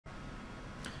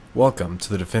Welcome to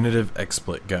the definitive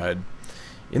XSplit guide.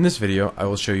 In this video I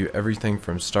will show you everything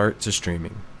from start to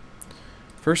streaming.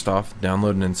 First off,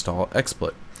 download and install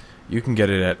XSplit. You can get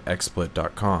it at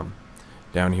xsplit.com.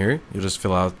 Down here you'll just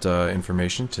fill out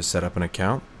information to set up an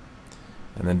account,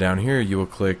 and then down here you will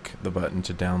click the button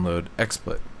to download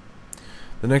XSplit.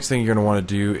 The next thing you're going to want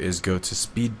to do is go to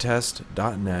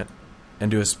speedtest.net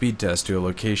and do a speed test to a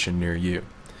location near you.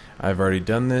 I've already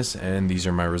done this and these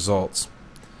are my results.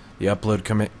 The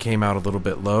upload came out a little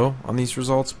bit low on these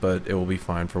results, but it will be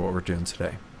fine for what we're doing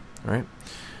today. Alright,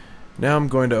 now I'm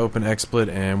going to open XSplit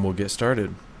and we'll get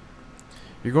started.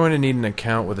 You're going to need an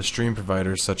account with a stream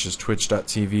provider such as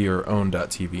twitch.tv or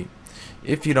own.tv.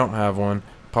 If you don't have one,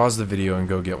 pause the video and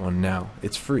go get one now.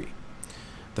 It's free.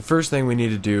 The first thing we need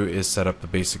to do is set up the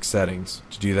basic settings.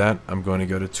 To do that, I'm going to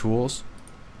go to Tools,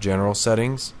 General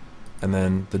Settings, and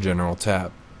then the General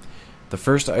tab. The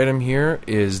first item here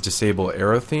is Disable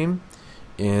Arrow Theme.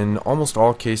 In almost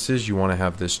all cases you want to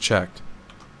have this checked.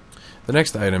 The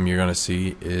next item you're going to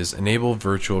see is Enable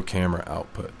Virtual Camera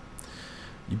Output.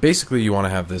 Basically you want to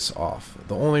have this off.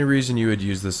 The only reason you would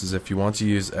use this is if you want to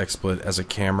use XSplit as a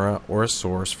camera or a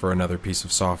source for another piece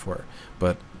of software,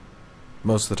 but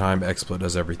most of the time XSplit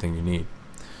does everything you need.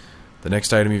 The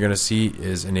next item you're going to see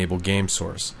is Enable Game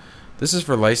Source. This is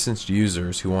for licensed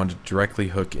users who want to directly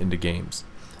hook into games.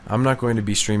 I'm not going to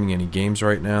be streaming any games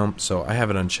right now, so I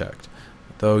have it unchecked,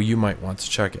 though you might want to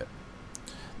check it.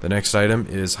 The next item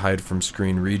is Hide from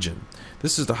Screen Region.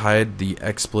 This is to hide the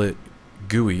XSplit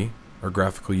GUI, or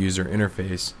Graphical User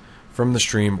Interface, from the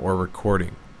stream or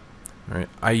recording. Alright,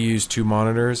 I use two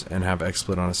monitors and have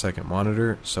XSplit on a second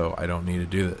monitor, so I don't need to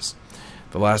do this.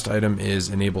 The last item is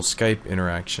Enable Skype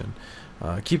Interaction.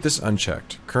 Keep this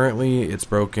unchecked. Currently it's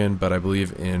broken, but I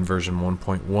believe in version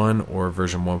 1.1 or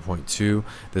version 1.2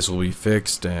 this will be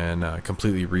fixed and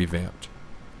completely revamped.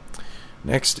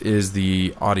 Next is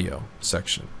the audio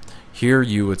section. Here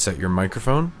you would set your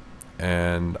microphone,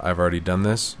 and I've already done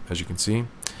this, as you can see.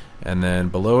 And then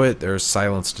below it there's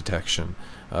silence detection.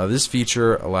 This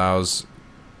feature allows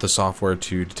the software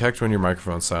to detect when your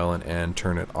microphone's silent and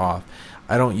turn it off.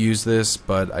 I don't use this,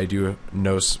 but I do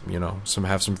know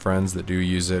have some friends that do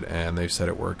use it, and they've said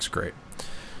it works great.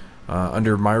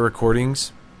 Under My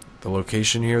Recordings, the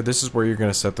location here, this is where you're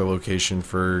going to set the location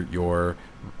for your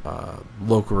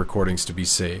local recordings to be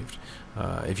saved.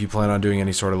 If you plan on doing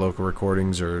any sort of local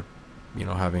recordings or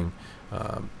having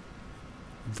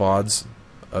VODs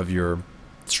of your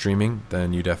streaming,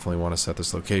 then you definitely want to set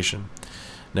this location.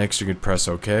 Next you could press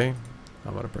OK.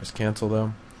 I'm going to press cancel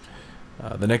though.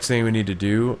 The next thing we need to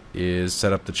do is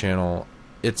set up the channel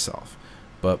itself.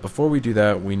 But before we do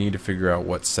that, we need to figure out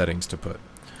what settings to put.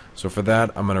 So for that,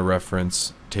 I'm going to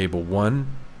reference Table 1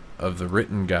 of the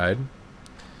written guide.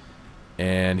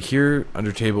 And here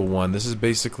under Table 1, this is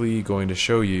basically going to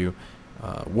show you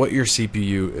what your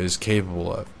CPU is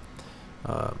capable of.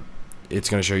 It's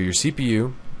going to show you your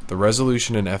CPU, the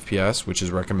resolution in FPS, which is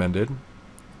recommended,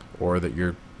 or that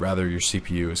your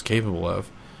CPU is capable of,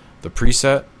 the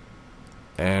preset,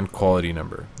 and quality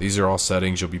number. These are all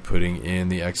settings you'll be putting in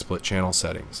the XSplit channel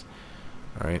settings.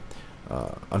 Alright.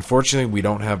 Unfortunately, we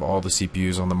don't have all the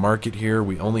CPUs on the market here.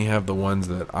 We only have the ones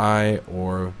that I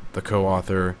or the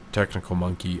co-author Technical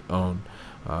Monkey own.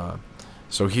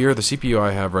 So here, the CPU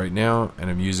I have right now and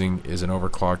I'm using is an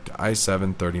overclocked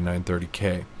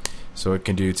i7-3930K. So it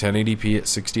can do 1080p at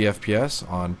 60 FPS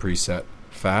on preset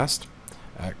fast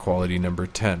at quality number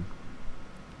 10.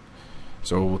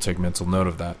 So we'll take mental note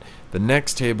of that. The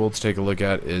next table to take a look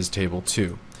at is Table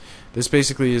 2. This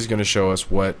basically is going to show us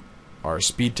what our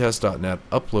Speedtest.net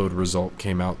upload result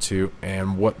came out to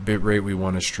and what bitrate we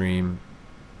want to stream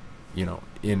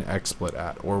in XSplit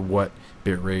at, or what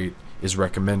bitrate is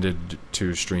recommended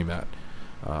to stream at.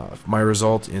 My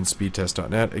result in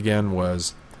Speedtest.net again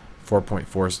was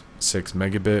 4.46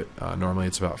 megabit. Normally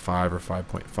it's about 5 or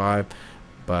 5.5,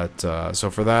 but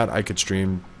so for that I could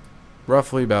stream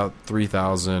roughly about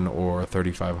 3,000 or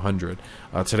 3,500.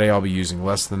 Today I'll be using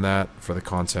less than that for the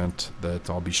content that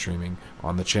I'll be streaming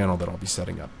on the channel that I'll be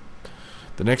setting up.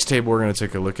 The next table we're going to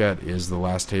take a look at is the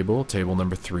last table, table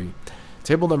number 3.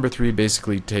 Table number 3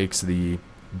 basically takes the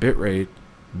bitrate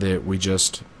that we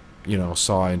just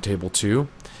saw in table 2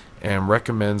 and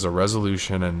recommends a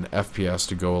resolution and FPS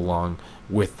to go along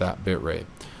with that bitrate.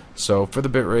 So for the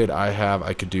bitrate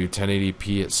I could do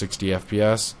 1080p at 60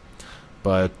 FPS,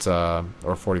 but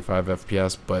or 45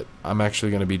 FPS, but I'm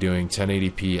actually going to be doing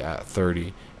 1080p at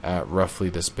 30 at roughly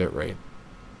this bitrate.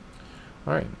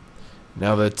 Alright,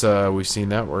 now that we've seen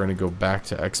that, we're going to go back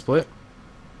to XSplit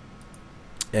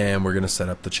and we're going to set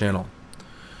up the channel.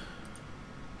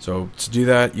 So to do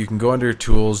that, you can go under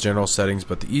Tools, General Settings,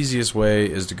 but the easiest way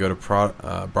is to go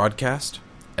to Broadcast,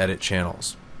 Edit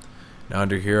Channels. Now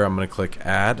under here, I'm going to click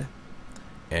Add,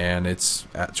 and it's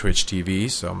at Twitch TV,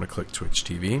 so I'm going to click Twitch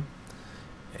TV.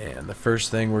 And the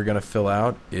first thing we're going to fill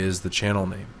out is the channel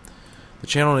name. The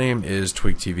channel name is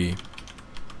Twig TV.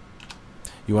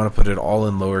 You want to put it all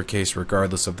in lowercase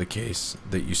regardless of the case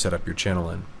that you set up your channel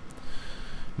in.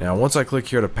 Now once I click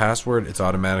here to password, it's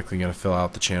automatically going to fill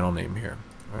out the channel name here.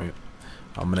 Right.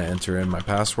 I'm going to enter in my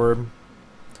password,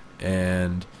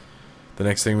 and the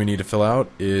next thing we need to fill out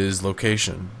is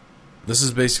location. This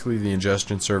is basically the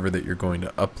ingestion server that you're going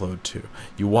to upload to.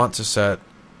 You want to set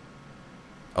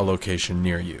a location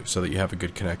near you so that you have a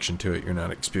good connection to it. You're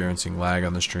not experiencing lag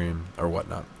on the stream or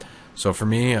whatnot. So for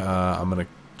me, I'm going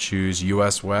to choose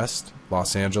US West,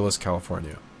 Los Angeles,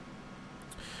 California.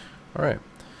 Alright.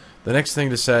 The next thing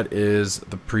to set is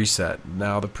the preset.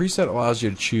 Now the preset allows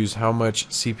you to choose how much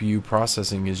CPU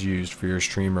processing is used for your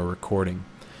stream or recording.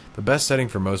 The best setting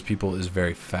for most people is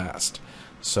very fast.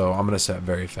 So I'm going to set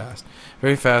very fast.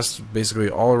 Very fast, basically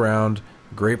all around,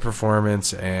 great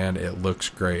performance, and it looks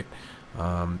great.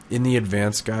 In the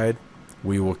advanced guide,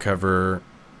 we will cover,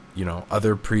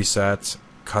 other presets,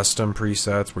 custom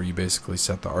presets where you basically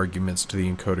set the arguments to the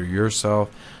encoder yourself.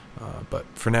 But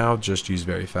for now, just use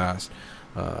very fast.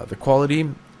 The quality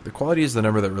is the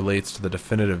number that relates to the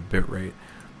definitive bitrate.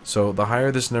 So the higher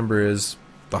this number is,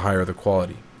 the higher the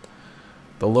quality.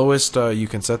 The lowest you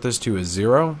can set this to is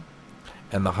 0,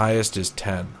 and the highest is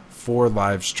 10 for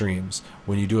live streams.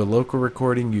 When you do a local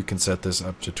recording, you can set this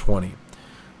up to 20.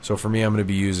 So for me, I'm going to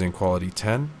be using quality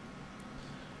 10.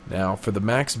 Now for the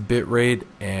max bitrate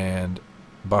and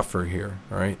buffer here,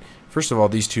 alright? First of all,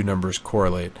 these two numbers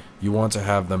correlate. You want to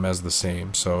have them as the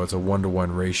same, so it's a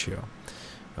 1-to-1 ratio.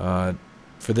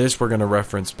 For this, we're going to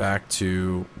reference back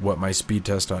to what my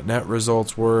speedtest.net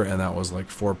results were, and that was like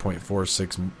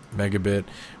 4.46 megabit,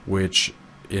 which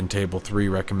in table 3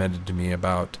 recommended to me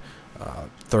about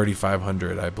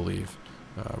 3,500, I believe,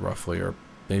 roughly, or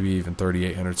maybe even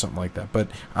 3,800, something like that.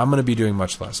 But I'm going to be doing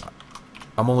much less.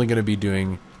 I'm only going to be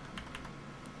doing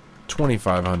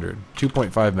 2,500,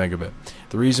 2.5 megabit.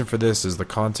 The reason for this is the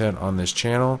content on this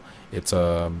channel. It's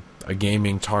a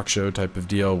gaming talk show type of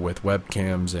deal with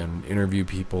webcams and interview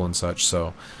people and such,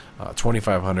 so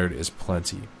 2,500 is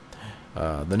plenty.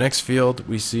 The next field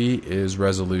we see is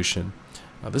resolution.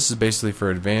 This is basically for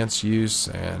advanced use,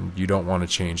 and you don't want to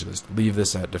change this. Leave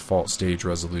this at default stage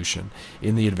resolution.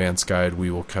 In the advanced guide, we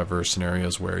will cover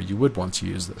scenarios where you would want to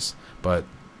use this, but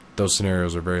those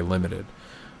scenarios are very limited.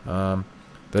 The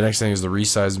next thing is the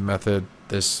resize method.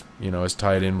 This, is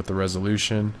tied in with the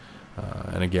resolution,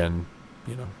 and again,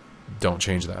 don't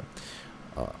change that.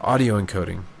 Audio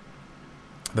encoding.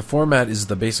 The format is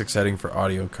the basic setting for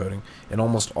audio encoding. In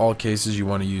almost all cases, you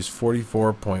want to use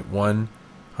 44.100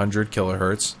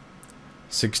 kilohertz,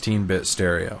 16-bit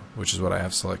stereo, which is what I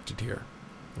have selected here.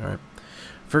 All right.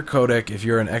 For codec, if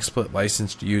you're an XSplit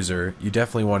licensed user, you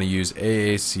definitely want to use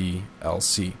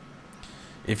AAC-LC.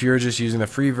 If you're just using the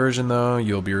free version, though,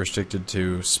 you'll be restricted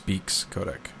to Speaks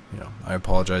codec. I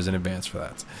apologize in advance for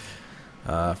that.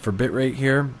 For bitrate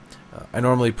here, I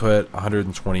normally put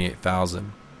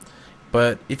 128,000.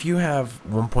 But if you have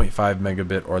 1.5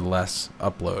 megabit or less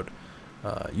upload,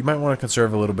 you might want to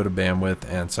conserve a little bit of bandwidth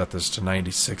and set this to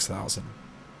 96,000.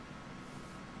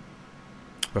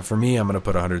 But for me, I'm going to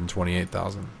put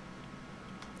 128,000.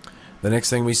 The next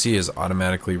thing we see is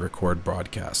automatically record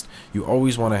broadcast. You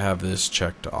always want to have this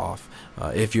checked off.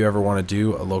 If you ever want to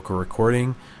do a local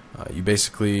recording, you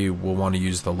basically will want to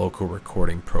use the local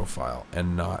recording profile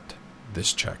and not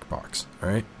this checkbox.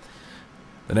 Alright?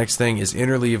 The next thing is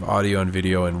interleave audio and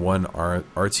video in one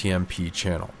RTMP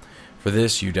channel. For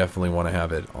this, you definitely want to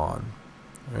have it on.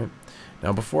 Alright?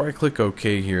 Now before I click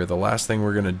OK here, the last thing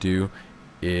we're going to do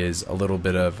is a little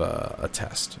bit of a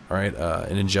test. Alright?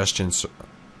 An ingestion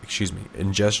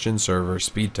server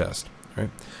speed test. Right?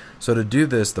 So to do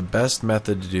this, the best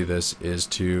method to do this is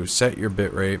to set your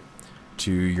bitrate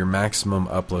to your maximum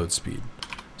upload speed.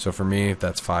 So for me,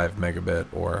 that's 5 megabit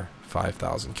or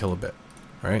 5,000 kilobit.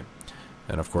 Right?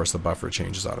 And of course the buffer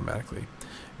changes automatically.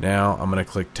 Now I'm going to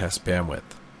click test bandwidth.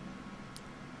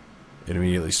 It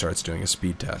immediately starts doing a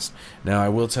speed test. Now I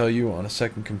will tell you, on a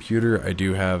second computer I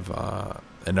do have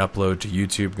an upload to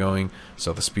YouTube going,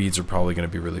 so the speeds are probably going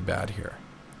to be really bad here.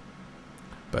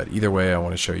 But either way, I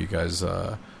want to show you guys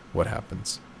what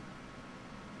happens.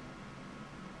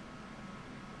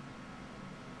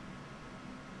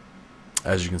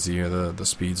 As you can see here, the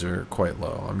speeds are quite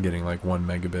low. I'm getting like 1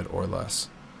 megabit or less.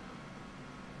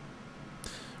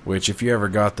 Which, if you ever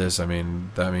got this, I mean,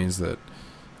 that means that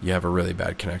you have a really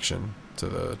bad connection. to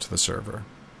the server.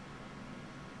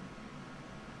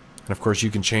 And of course, you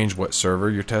can change what server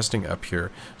you're testing up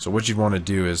here. So what you'd want to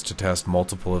do is to test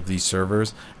multiple of these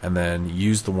servers and then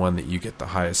use the one that you get the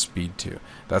highest speed to.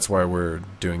 That's why we're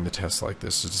doing the test like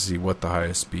this, is to see what the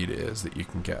highest speed is that you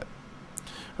can get.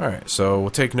 Alright, so we'll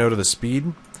take note of the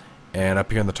speed, and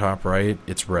up here in the top right,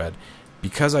 it's red.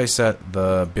 Because I set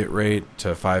the bitrate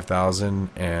to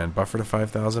 5000 and buffer to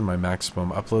 5000, my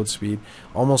maximum upload speed,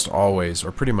 almost always,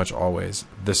 or pretty much always,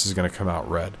 this is going to come out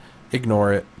red.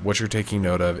 Ignore it. What you're taking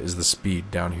note of is the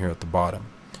speed down here at the bottom.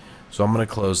 So I'm going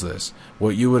to close this.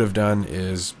 What you would have done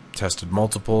is tested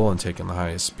multiple and taken the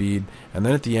highest speed, and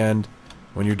then at the end,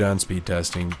 when you're done speed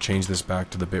testing, change this back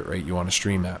to the bitrate you want to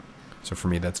stream at. So for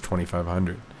me, that's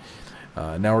 2500.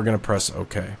 Now we're going to press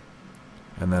OK,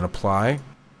 and then apply,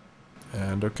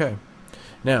 and OK.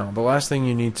 Now the last thing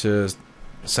you need to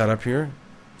set up here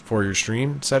for your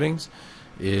stream settings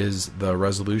is the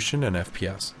resolution and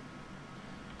FPS.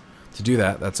 To do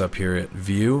that, that's up here at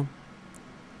View,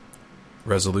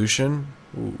 Resolution,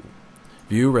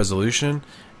 View, Resolution,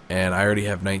 and I already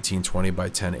have 1920 by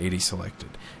 1080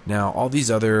 selected. Now, all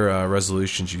these other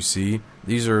resolutions you see,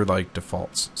 these are like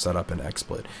defaults set up in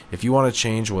XSplit. If you want to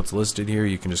change what's listed here,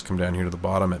 you can just come down here to the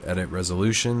bottom and edit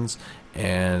resolutions,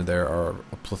 and there are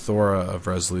a plethora of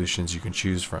resolutions you can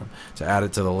choose from. To add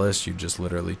it to the list, you just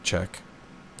literally check,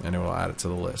 and it will add it to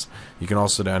the list. You can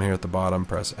also down here at the bottom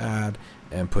press Add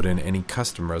and put in any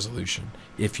custom resolution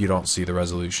if you don't see the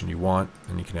resolution you want,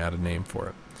 and you can add a name for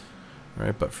it.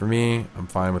 Alright, but for me, I'm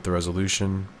fine with the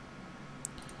resolution.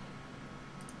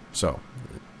 So,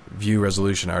 view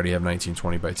resolution, I already have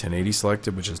 1920 by 1080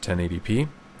 selected, which is 1080p.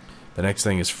 The next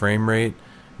thing is frame rate.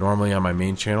 Normally on my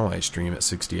main channel I stream at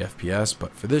 60 FPS,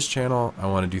 but for this channel I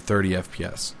want to do 30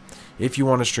 FPS. If you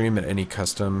want to stream at any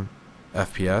custom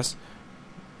FPS,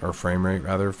 or frame rate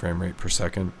rather, frame rate per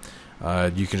second,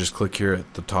 you can just click here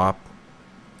at the top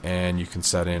and you can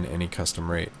set in any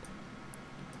custom rate.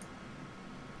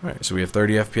 Alright, so we have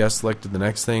 30 FPS selected. The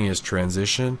next thing is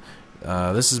transition.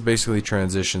 This is basically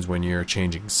transitions when you're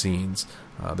changing scenes.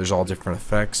 There's all different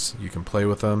effects. You can play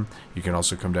with them. You can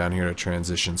also come down here to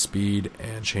transition speed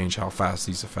and change how fast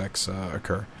these effects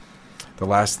occur. The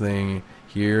last thing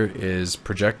here is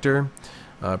projector.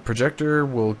 Projector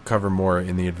will cover more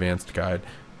in the advanced guide,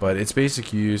 but its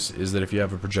basic use is that if you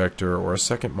have a projector or a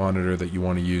second monitor that you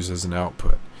want to use as an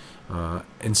output,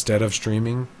 instead of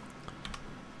streaming,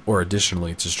 or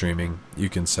additionally to streaming, you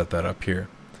can set that up here,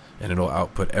 and it'll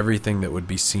output everything that would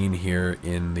be seen here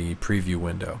in the preview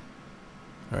window.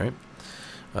 Alright.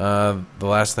 The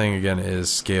last thing again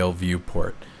is scale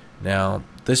viewport. Now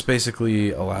this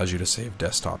basically allows you to save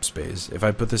desktop space. If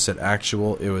I put this at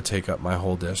actual, it would take up my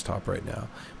whole desktop right now,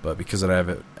 but because I have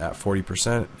it at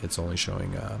 40%, it's only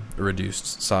showing a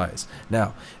reduced size.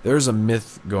 Now there's a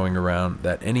myth going around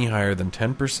that any higher than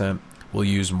 10% will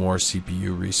use more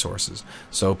CPU resources.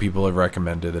 So people have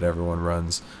recommended that everyone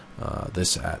runs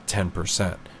this at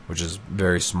 10%, which is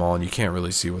very small, and you can't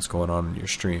really see what's going on in your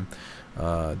stream.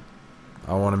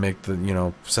 I want to make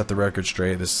the, set the record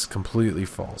straight. This is completely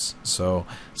false. So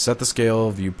set the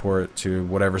scale viewport to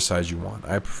whatever size you want.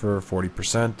 I prefer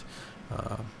 40%.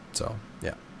 So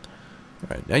yeah.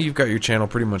 Alright, now you've got your channel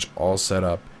pretty much all set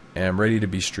up and ready to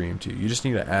be streamed to. You just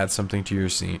need to add something to your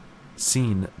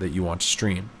scene that you want to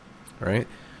stream. Right?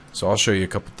 So I'll show you a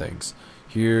couple things.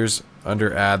 Here's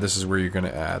under add, this is where you're going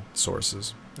to add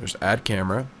sources. There's add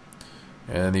camera,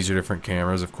 and these are different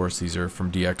cameras. Of course, these are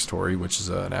from DxTory, which is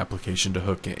an application to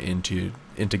hook into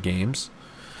games.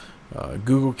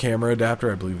 Google camera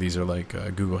adapter, I believe these are like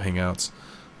Google Hangouts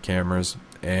cameras,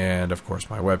 and of course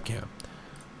my webcam.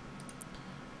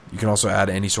 You can also add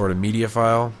any sort of media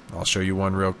file. I'll show you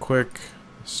one real quick.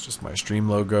 It's just my stream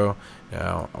logo.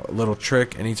 Now, a little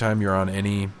trick, anytime you're on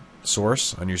any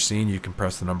source on your scene, you can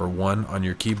press the number 1 on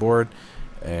your keyboard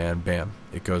and bam,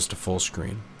 it goes to full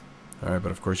screen. Alright,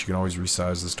 but of course you can always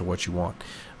resize this to what you want.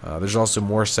 There's also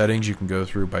more settings you can go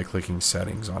through by clicking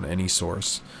settings on any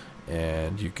source,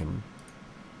 and you can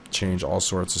change all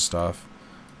sorts of stuff.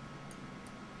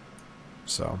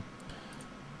 So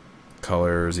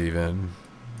colors, even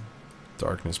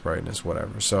darkness, brightness,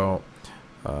 whatever. So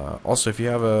also if you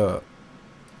have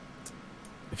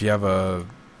a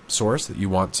source that you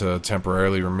want to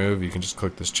temporarily remove, you can just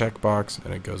click this checkbox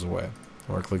and it goes away,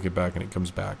 or click it back and it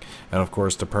comes back. And of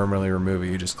course, to permanently remove it,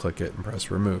 you just click it and press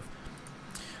remove.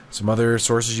 Some other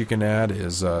sources you can add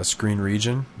is screen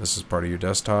region. This is part of your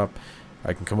desktop.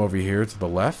 I can come over here to the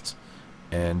left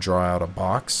and draw out a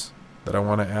box that I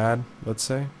want to add, let's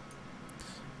say,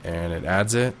 and it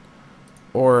adds it.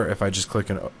 Or if I just click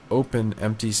an open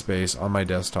empty space on my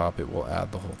desktop, it will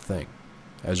add the whole thing.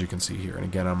 as you can see here. And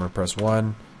again, I'm going to press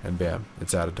 1, and bam,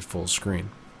 it's added to full screen.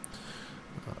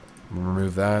 We'll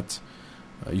remove that.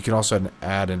 You can also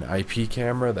add an IP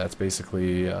camera. That's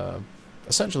basically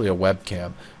essentially a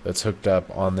webcam that's hooked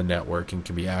up on the network and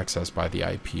can be accessed by the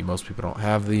IP. Most people don't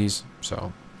have these,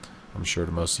 so I'm sure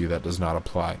to most of you that does not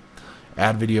apply.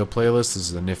 Add video playlist. This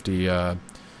is a nifty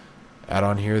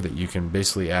add-on here that you can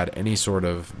basically add any sort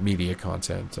of media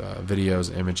content,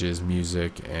 videos, images,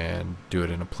 music, and do it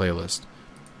in a playlist.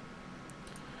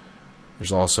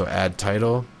 There's also add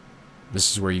title.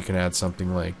 This is where you can add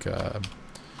something like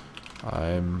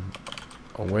I'm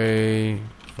away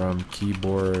from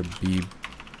keyboard,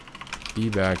 be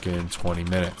back in 20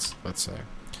 minutes, let's say.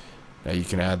 Now you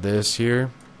can add this here.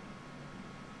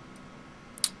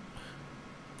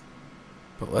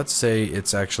 But let's say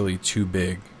it's actually too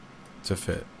big to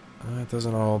fit. It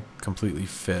doesn't all completely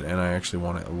fit, and I actually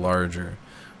want it larger.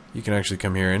 You can actually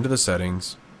come here into the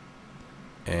settings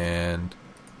and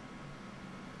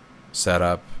set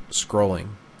up scrolling.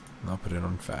 And I'll put it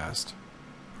on fast.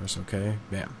 Press OK.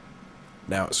 Bam.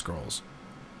 Now it scrolls.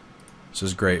 This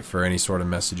is great for any sort of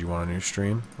message you want on your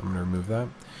stream. I'm going to remove that.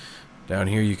 Down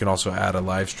here you can also add a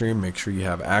live stream. Make sure you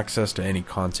have access to any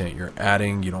content you're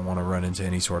adding. You don't want to run into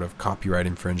any sort of copyright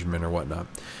infringement or whatnot.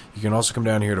 You can also come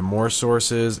down here to more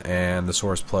sources and the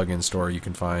source plugin store. You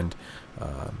can find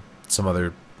some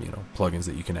other plugins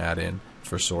that you can add in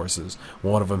for sources.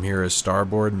 One of them here is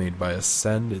Starboard, made by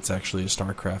Ascend. It's actually a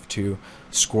StarCraft 2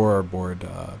 scoreboard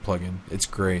plugin. It's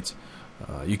great.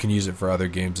 You can use it for other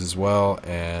games as well,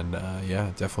 and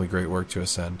yeah, definitely great work to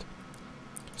Ascend.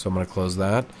 So I'm going to close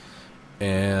that.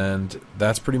 And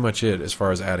that's pretty much it as far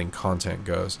as adding content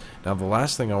goes. Now the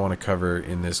last thing I want to cover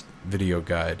in this video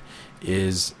guide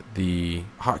is the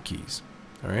hotkeys.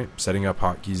 Alright, setting up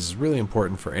hotkeys is really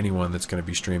important for anyone that's going to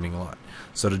be streaming a lot.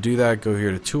 So to do that, go here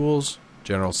to Tools,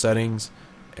 General Settings,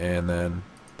 and then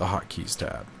the Hotkeys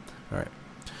tab. Alright,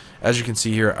 as you can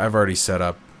see here, I've already set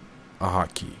up a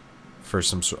hotkey for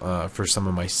some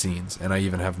of my scenes, and I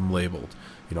even have them labeled,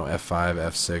 F5,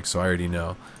 F6, so I already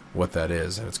know what that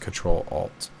is, and it's Control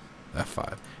Alt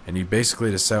F5. And you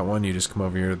basically, to set one, you just come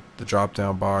over here to the drop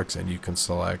down box and you can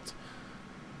select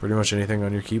pretty much anything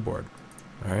on your keyboard.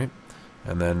 Alright,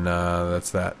 and then that's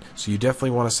that. So you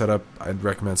definitely want to set up, I'd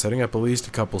recommend setting up at least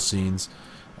a couple scenes,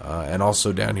 and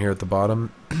also down here at the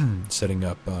bottom setting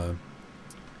up a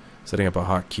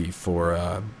hotkey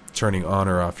for turning on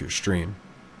or off your stream.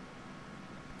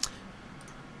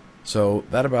 So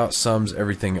that about sums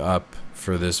everything up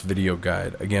for this video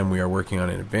guide. Again, we are working on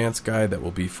an advanced guide that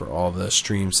will be for all the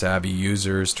stream savvy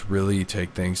users to really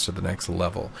take things to the next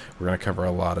level. We're going to cover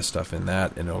a lot of stuff in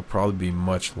that, and it will probably be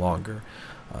much longer.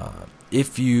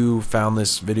 If you found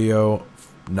this video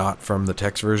not from the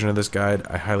text version of this guide,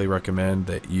 I highly recommend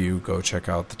that you go check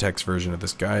out the text version of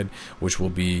this guide, which will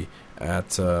be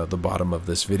at the bottom of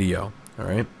this video.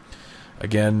 Alright?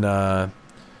 Again,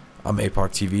 I'm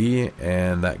ApocTV,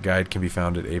 and that guide can be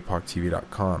found at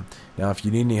ApocTV.com. Now, if you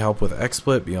need any help with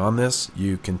XSplit beyond this,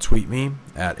 you can tweet me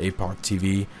at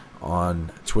ApocTV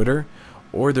on Twitter,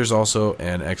 or there's also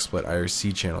an XSplit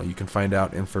IRC channel. You can find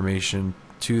out information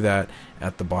to that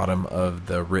at the bottom of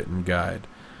the written guide.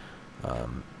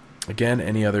 Again,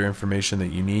 any other information that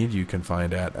you need, you can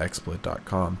find at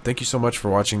XSplit.com. Thank you so much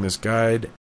for watching this guide.